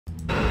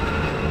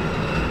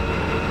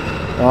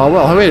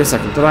Well, wait a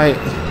second. Did I...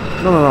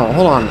 No,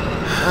 hold on.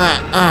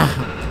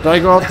 Did I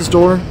go out this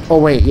door? Oh,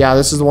 wait, yeah,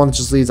 this is the one that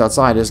just leads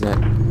outside, isn't it?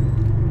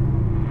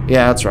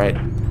 Yeah, that's right.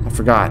 I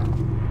forgot.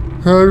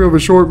 I have a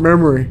short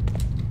memory.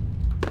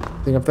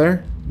 Thing up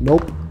there?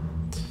 Nope.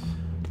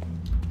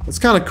 It's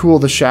kind of cool,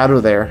 the shadow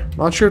there.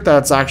 Not sure if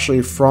that's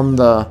actually from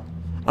the...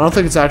 I don't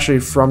think it's actually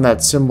from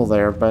that symbol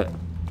there, but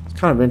it's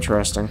kind of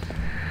interesting.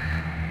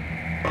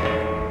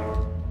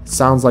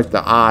 Sounds like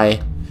the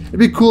eye. It'd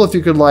be cool if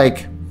you could,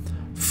 like,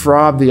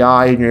 fob the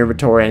eye in your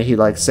inventory and he'd,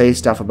 like, say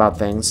stuff about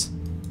things.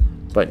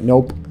 But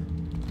nope.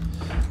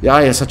 The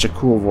eye has such a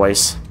cool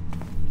voice.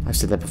 I've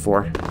said that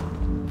before.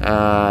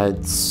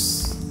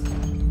 It's...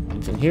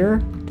 anything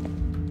here?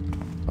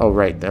 Oh,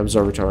 right, the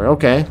observatory.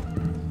 Okay.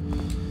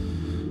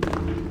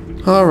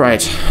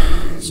 Alright.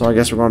 So I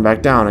guess we're going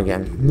back down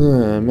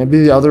again. Maybe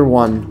the other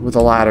one with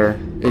the ladder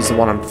is the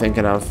one I'm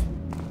thinking of.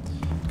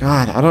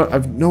 God,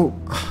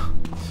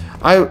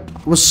 I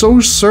was so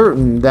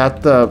certain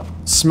that the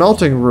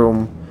smelting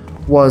room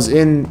was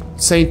in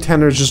St.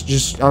 Tenor's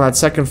just on that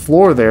second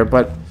floor there,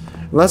 but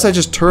unless I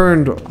just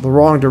turned the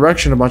wrong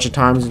direction a bunch of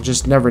times and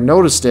just never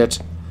noticed it,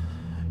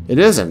 it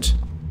isn't.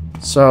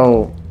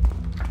 So,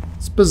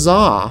 it's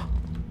bizarre.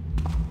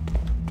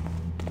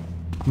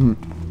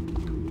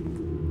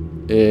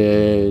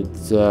 Did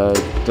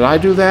I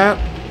do that?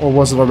 Or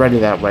was it already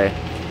that way?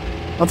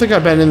 I don't think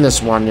I've been in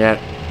this one yet.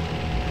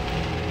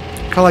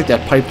 Kind of like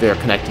that pipe there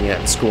connecting it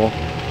at school.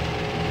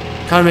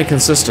 Kind of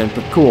inconsistent,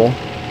 but cool.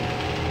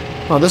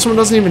 Oh, this one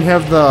doesn't even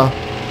have the...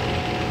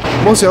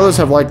 Most of the others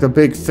have, like, the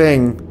big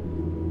thing.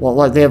 Well,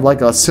 like, they have,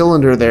 like, a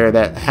cylinder there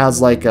that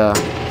has, like, a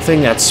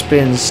thing that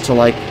spins to,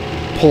 like,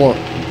 pull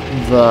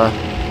the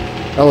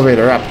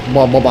elevator up.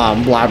 Blah, blah, blah,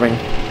 I'm blabbering.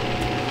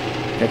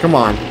 Okay, come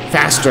on.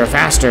 Faster,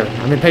 faster.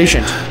 I'm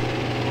impatient.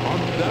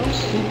 Art thou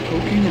still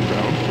poking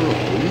around for a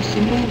holy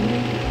symbol?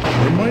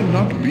 There might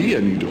not be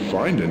any to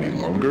find any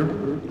longer.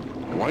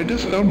 Why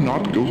dost thou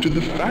not go to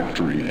the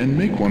factory and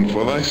make one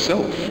for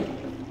thyself?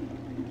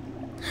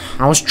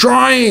 I was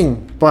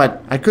trying,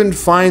 but I couldn't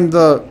find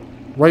the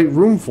right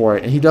room for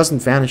it, and he doesn't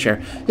vanish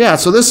here. Yeah,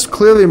 so this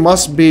clearly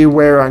must be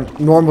where on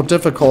normal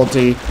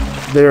difficulty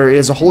there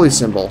is a holy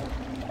symbol.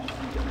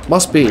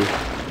 Must be.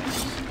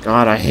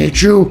 God, I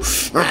hate you.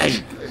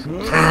 God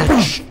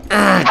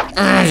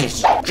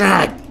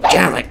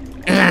damn it.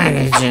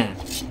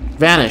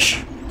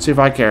 Vanish. See if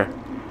I care.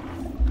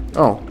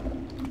 Oh.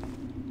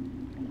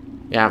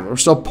 Yeah, we're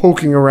still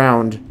poking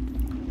around.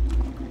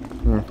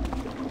 I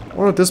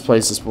wonder what this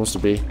place is supposed to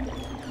be.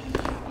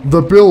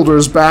 The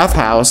Builder's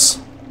Bathhouse.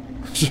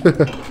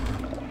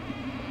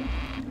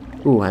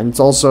 Ooh, and it's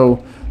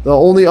also the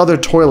only other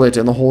toilet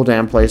in the whole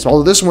damn place.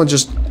 Although this one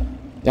just...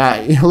 Yeah,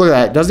 look at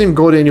that. It doesn't even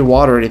go to any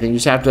water or anything. You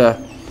just have to...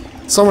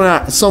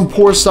 Some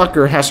poor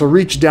sucker has to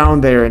reach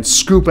down there and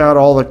scoop out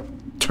all the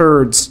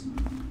turds.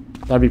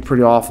 That'd be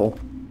pretty awful.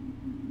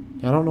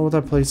 I don't know what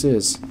that place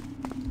is.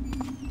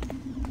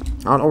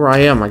 I don't know where I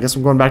am. I guess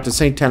I'm going back to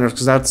St. Tenor's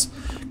because that's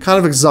kind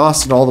of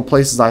exhausted all the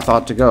places I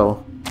thought to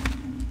go.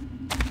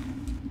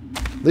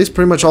 At least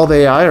pretty much all the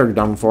AI are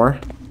done for.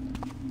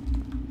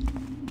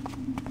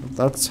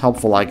 That's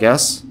helpful, I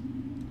guess.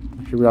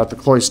 Here we are at the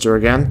cloister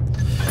again.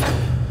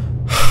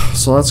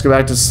 So let's go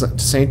back to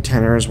St.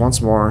 Tenor's once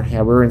more.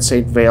 Yeah, we were in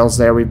St. Vale's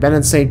there. We've been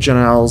in St.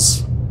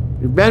 Janelle's.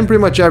 We've been pretty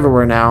much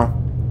everywhere now.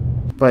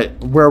 But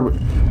where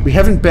we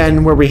haven't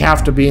been where we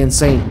have to be in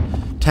St.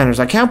 Tenor's.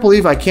 I can't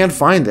believe I can't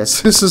find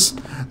this. This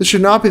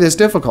should not be this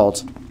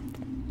difficult.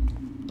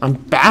 I'm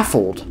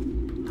baffled.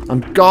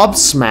 I'm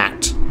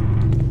gobsmacked.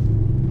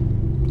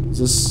 Is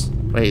this...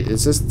 Wait,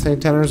 is this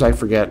St. Tenor's? I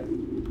forget.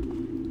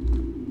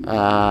 Nope.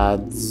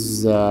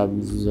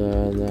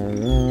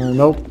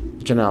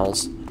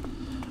 Janelle's.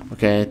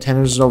 Okay,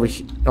 Tenor's is over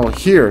here. Oh,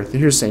 here.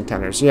 Here's St.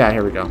 Tenor's. Yeah,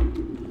 here we go.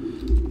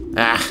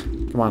 Ah,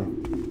 come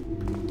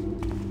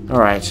on.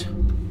 Alright.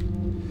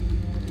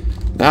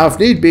 Now, if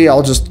need be,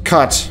 I'll just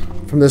cut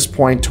from this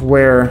point to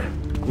where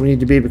we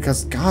need to be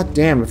because, god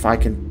damn, if I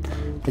can...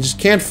 I just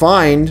can't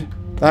find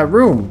that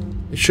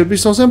room. It should be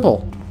so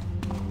simple.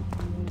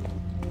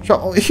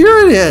 Oh,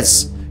 here it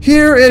is!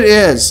 Here it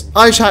is!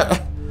 I just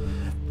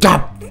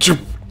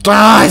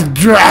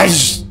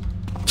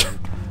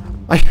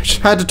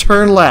had to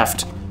turn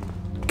left.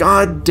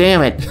 God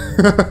damn it.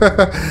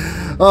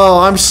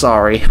 Oh, I'm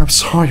sorry. I'm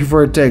sorry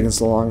for it taking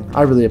so long.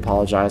 I really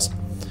apologize.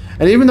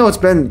 And even though it's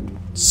been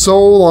so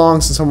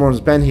long since someone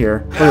has been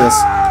here, look at this.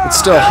 It's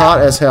still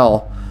hot as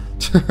hell.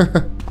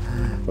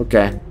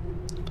 Okay.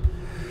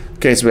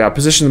 Okay, so we got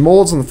position the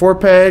molds on the 4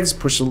 pegs,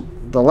 push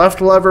the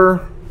left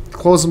lever,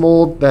 close the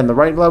mold, then the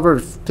right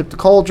lever, tip the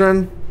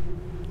cauldron,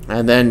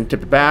 and then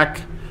tip it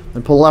back,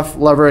 then pull the left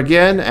lever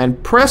again,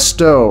 and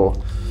presto!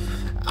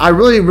 I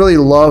really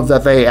love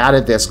that they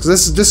added this,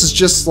 because this is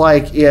just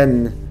like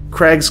in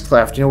Craig's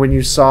Cleft, you know, when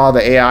you saw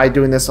the AI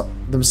doing this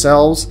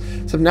themselves.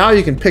 So now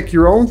you can pick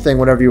your own thing,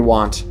 whatever you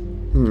want.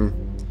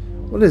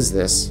 What is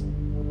this?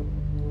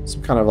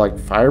 Some kind of like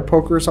fire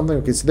poker or something?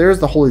 Okay, so there's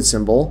the holy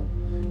symbol.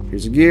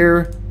 Here's a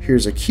gear.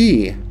 Here's a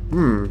key.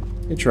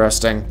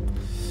 Interesting.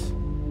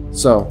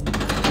 So,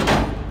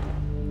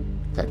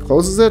 That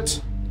closes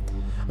it.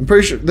 I'm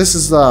pretty sure this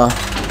is a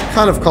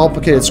kind of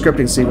complicated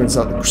scripting sequence,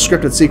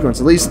 scripted sequence,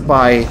 at least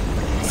by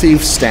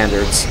Thief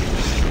standards.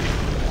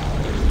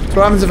 So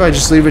what happens if I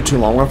just leave it too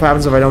long? What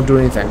happens if I don't do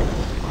anything?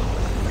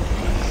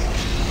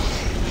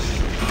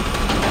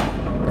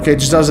 Okay, it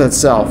just does it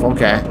itself.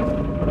 Okay.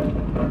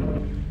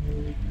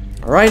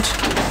 Alright.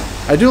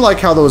 I do like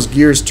how those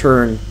gears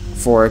turn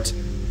for it.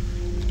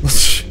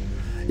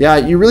 Yeah,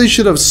 you really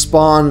should have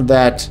spawned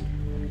that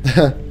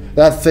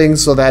that thing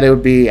so that it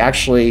would be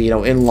actually, you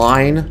know, in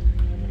line.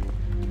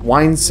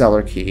 Wine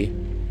cellar key.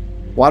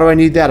 Why do I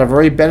need that? I've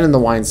already been in the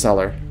wine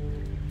cellar.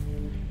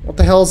 What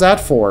the hell is that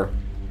for?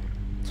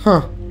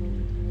 Huh.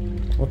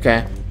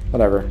 Okay,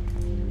 whatever.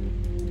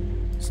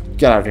 Just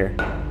get out of here.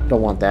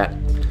 Don't want that.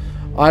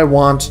 I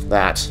want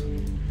that.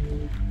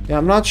 Yeah,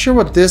 I'm not sure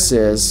what this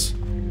is,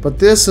 but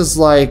this is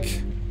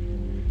like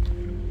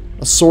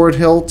a sword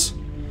hilt,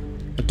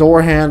 a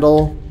door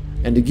handle,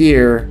 and a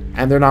gear,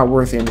 and they're not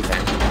worth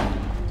anything.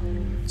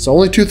 So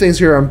only two things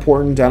here are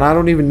important, and I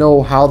don't even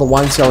know how the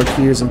wine cellar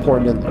key is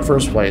important in the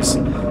first place.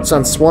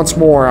 Since, once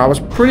more, I was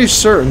pretty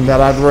certain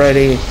that I've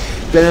already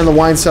been in the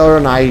wine cellar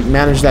and I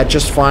managed that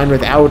just fine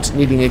without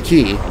needing a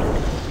key.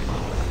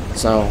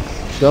 So,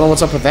 don't know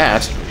what's up with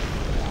that.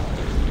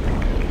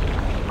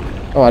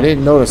 Oh, I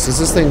didn't notice. Is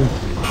this thing...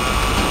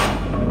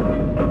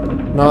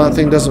 No, that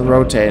thing doesn't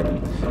rotate.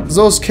 Because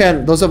those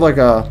have like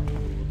a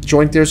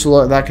joint there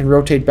so that can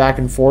rotate back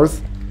and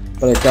forth,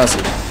 but it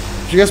doesn't.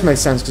 Which I guess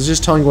makes sense, because it's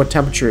just telling you what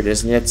temperature it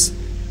is, and it's...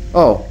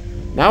 Oh,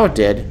 now it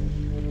did.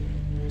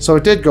 So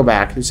it did go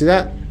back. You see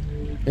that?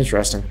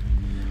 Interesting.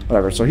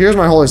 Whatever, so here's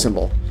my holy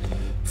symbol.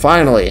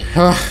 Finally.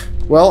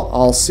 Well,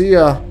 I'll see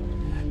ya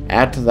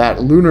at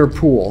that lunar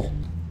pool.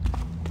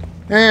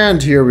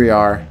 And here we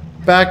are.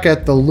 Back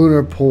at the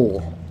lunar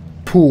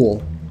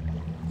pool.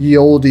 Ye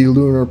olde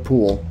lunar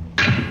pool.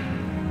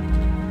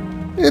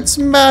 It's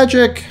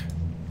magic!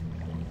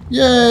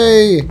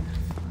 Yay!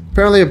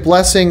 Apparently a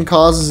blessing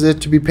causes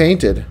it to be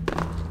painted.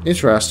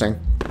 Interesting.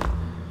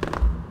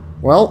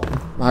 Well,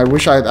 I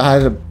wish I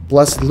had a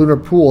blessed lunar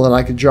pool and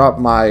I could drop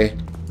my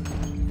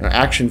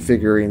action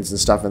figurines and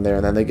stuff in there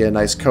and then they get a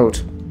nice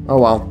coat.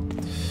 Oh well.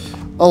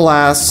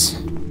 Alas.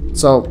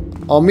 So,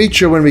 I'll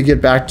meet you when we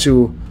get back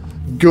to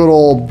good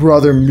old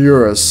Brother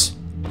Murus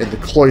in the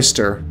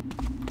cloister.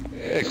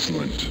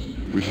 Excellent.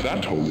 With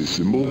that holy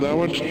symbol,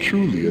 thou art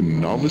truly a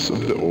novice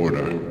of the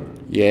order.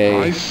 Yay.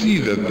 I see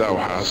that thou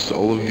hast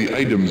all of the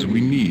items we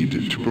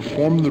need to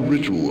perform the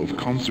ritual of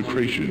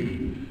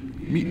consecration.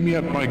 Meet me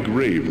at my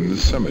grave in the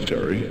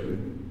cemetery.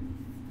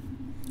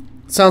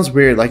 Sounds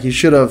weird, like he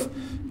should have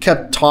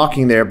kept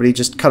talking there, but he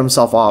just cut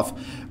himself off.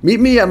 Meet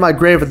me at my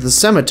grave at the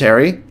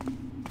cemetery.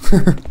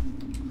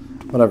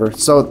 Whatever.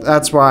 So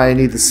that's why I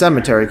need the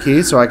cemetery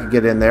key, so I could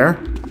get in there.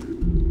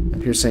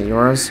 Up here, St.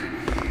 Yora's.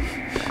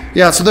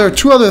 Yeah, so there are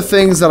two other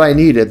things that I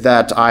needed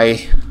that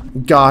I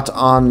got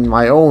on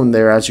my own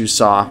there, as you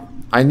saw.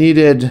 I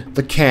needed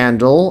the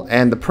candle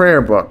and the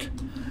prayer book.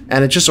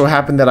 And it just so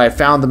happened that I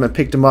found them and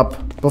picked them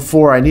up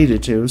before I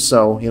needed to,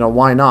 so, you know,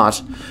 why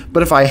not?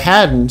 But if I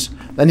hadn't,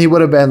 then he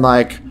would have been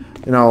like,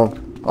 you know,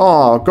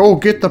 oh, go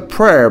get the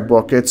prayer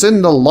book. It's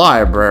in the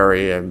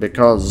library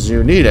because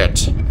you need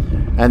it.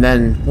 And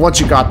then once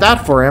you got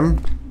that for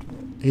him,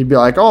 he'd be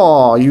like,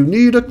 oh, you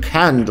need a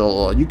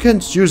candle. You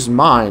can use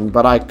mine,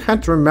 but I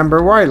can't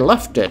remember where I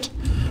left it.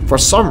 For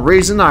some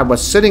reason, I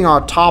was sitting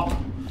on top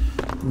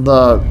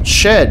the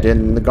shed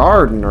in the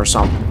garden or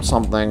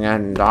something,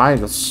 and I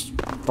just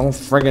don't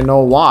friggin' know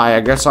why.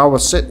 I guess I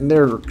was sitting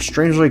there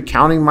strangely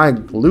counting my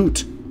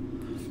loot.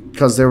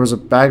 Because there was a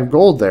bag of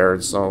gold there,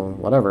 so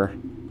whatever.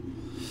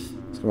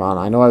 Come on,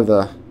 I know I have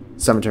the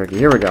cemetery key.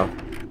 Here we go.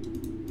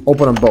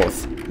 Open them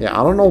both. Yeah,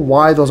 I don't know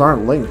why those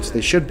aren't linked.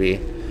 They should be.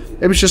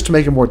 Maybe it's just to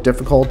make it more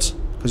difficult,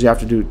 because you have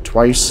to do it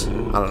twice. I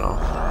don't know.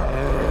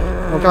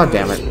 Oh, god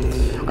damn it.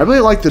 I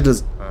really like the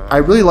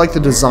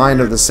design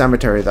of the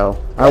cemetery, though.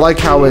 I like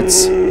how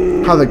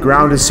the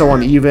ground is so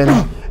uneven,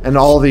 and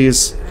all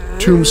these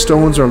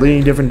tombstones are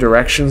leaning different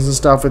directions and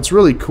stuff. It's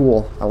really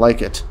cool. I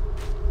like it.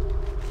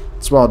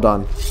 It's well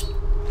done.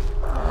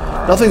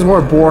 Nothing's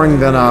more boring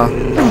than a,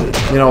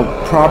 you know,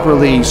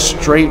 properly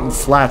straight and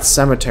flat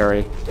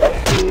cemetery.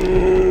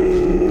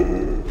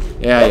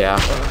 Yeah.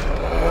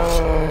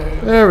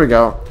 There we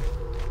go.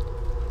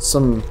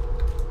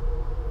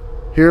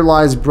 Here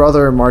lies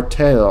Brother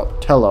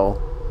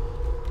Martello.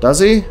 Does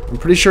he? I'm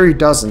pretty sure he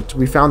doesn't.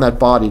 We found that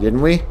body,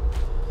 didn't we?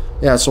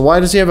 Yeah, so why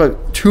does he have a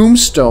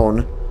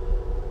tombstone?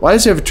 Why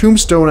does he have a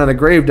tombstone and a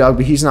grave dug,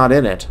 but he's not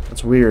in it?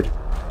 That's weird.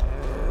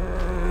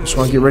 I just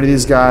want to get rid of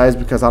these guys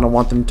because I don't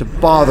want them to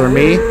bother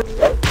me.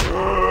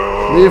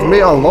 Leave me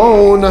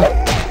alone!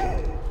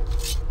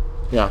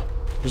 Yeah,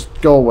 just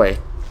go away.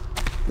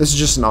 This is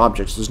just an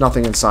object, so there's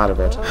nothing inside of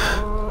it.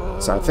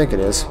 So I think it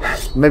is.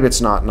 Maybe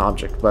it's not an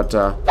object, but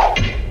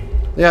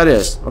yeah, it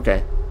is.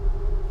 Okay.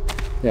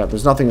 Yeah,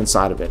 there's nothing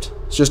inside of it.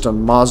 It's just a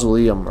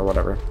mausoleum or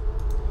whatever.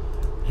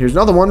 Here's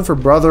another one for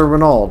Brother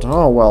Renaud.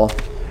 Oh, well.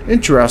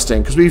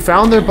 Interesting, because we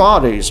found their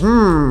bodies.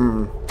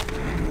 Very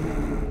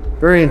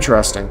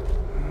interesting.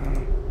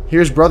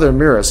 Here's Brother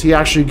Miras. He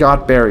actually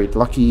got buried.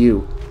 Lucky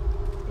you.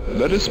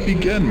 Let us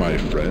begin, my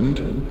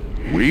friend.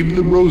 Wave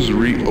the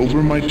rosary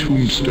over my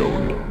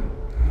tombstone.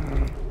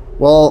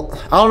 Well,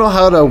 I don't know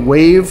how to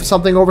wave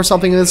something over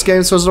something in this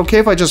game, so is it okay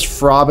if I just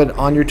frob it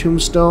on your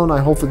tombstone?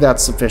 I hope that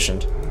that's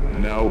sufficient.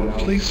 Now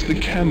place the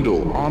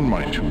candle on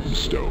my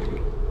tombstone.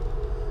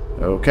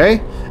 Okay.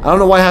 I don't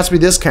know why it has to be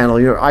this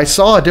candle. I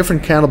saw a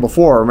different candle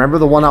before. Remember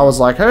the one I was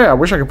like, hey, I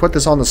wish I could put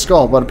this on the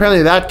skull, but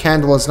apparently that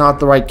candle is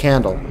not the right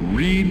candle.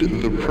 Read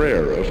the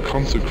prayer of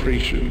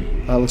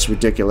consecration. That looks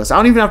ridiculous. I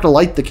don't even have to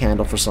light the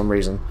candle for some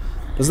reason.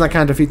 Doesn't that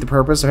kind of defeat the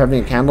purpose of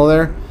having a candle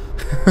there?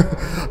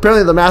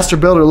 Apparently the master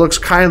builder looks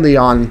kindly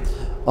on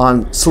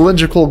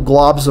cylindrical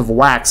globs of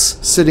wax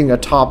sitting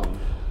atop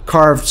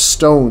carved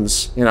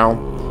stones, you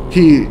know.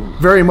 He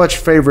very much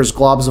favors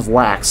globs of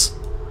wax.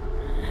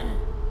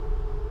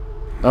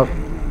 Oh,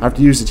 I have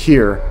to use it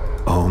here.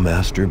 O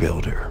Master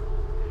Builder,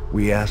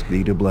 we ask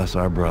thee to bless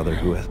our brother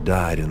who hath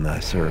died in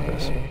thy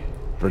service.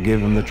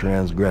 Forgive him the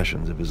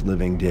transgressions of his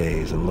living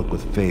days, and look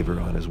with favor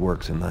on his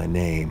works in thy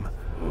name.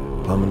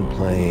 Plumb and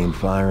plain,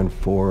 fire and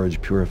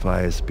forge,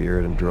 purify his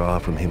spirit, and draw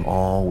from him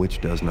all which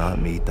does not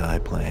meet thy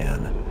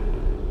plan.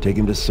 Take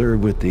him to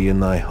serve with thee in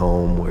thy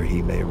home, where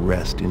he may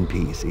rest in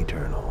peace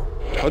eternal.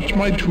 Touch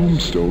my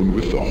tombstone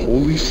with the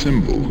holy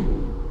symbol.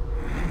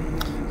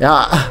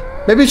 Yeah.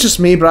 Maybe it's just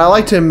me, but I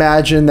like to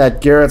imagine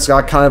that Garrett's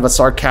got kind of a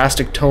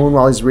sarcastic tone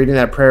while he's reading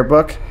that prayer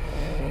book.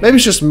 Maybe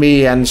it's just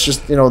me, and it's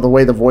just, you know, the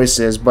way the voice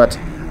is, but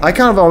I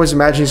kind of always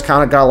imagine he's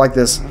kind of got like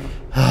this,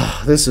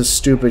 this is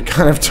stupid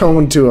kind of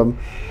tone to him.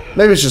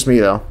 Maybe it's just me,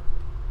 though.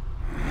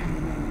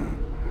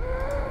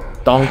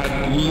 Donk.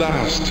 At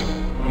last,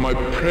 my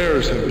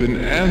prayers have been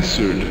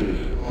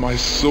answered. My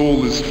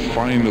soul is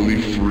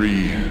finally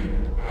free.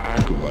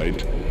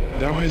 Acolyte,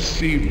 thou hast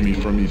saved me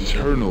from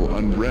eternal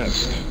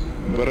unrest.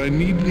 But I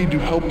need thee to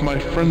help my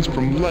friends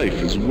from life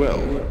as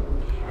well.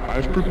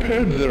 I've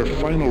prepared their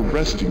final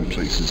resting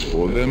places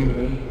for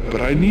them,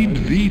 but I need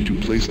thee to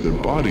place their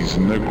bodies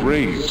in their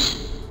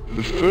graves.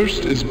 The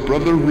first is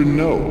Brother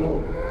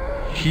Renaud.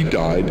 He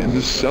died in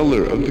the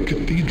cellar of the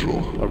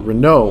cathedral.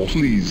 Renaud.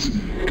 Please,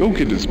 go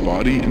get his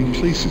body and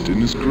place it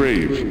in his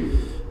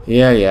grave.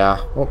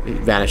 Yeah. Oh, he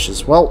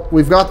vanishes. Well,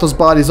 we've got those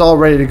bodies all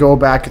ready to go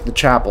back at the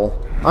chapel.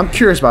 I'm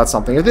curious about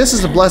something. If this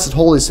is a blessed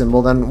holy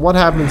symbol, then what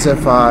happens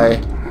if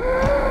I...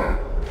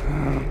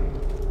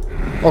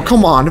 Oh,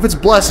 come on. If it's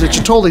blessed, it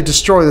should totally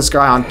destroy this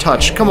guy on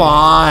touch. Come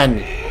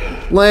on.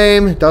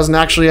 Lame. It doesn't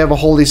actually have a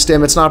holy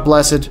stim. It's not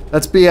blessed.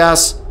 That's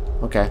BS.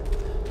 Okay.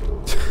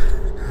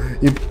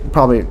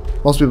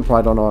 Most people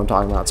probably don't know what I'm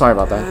talking about. Sorry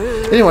about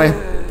that. Anyway,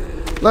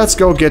 let's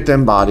go get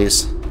them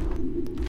bodies.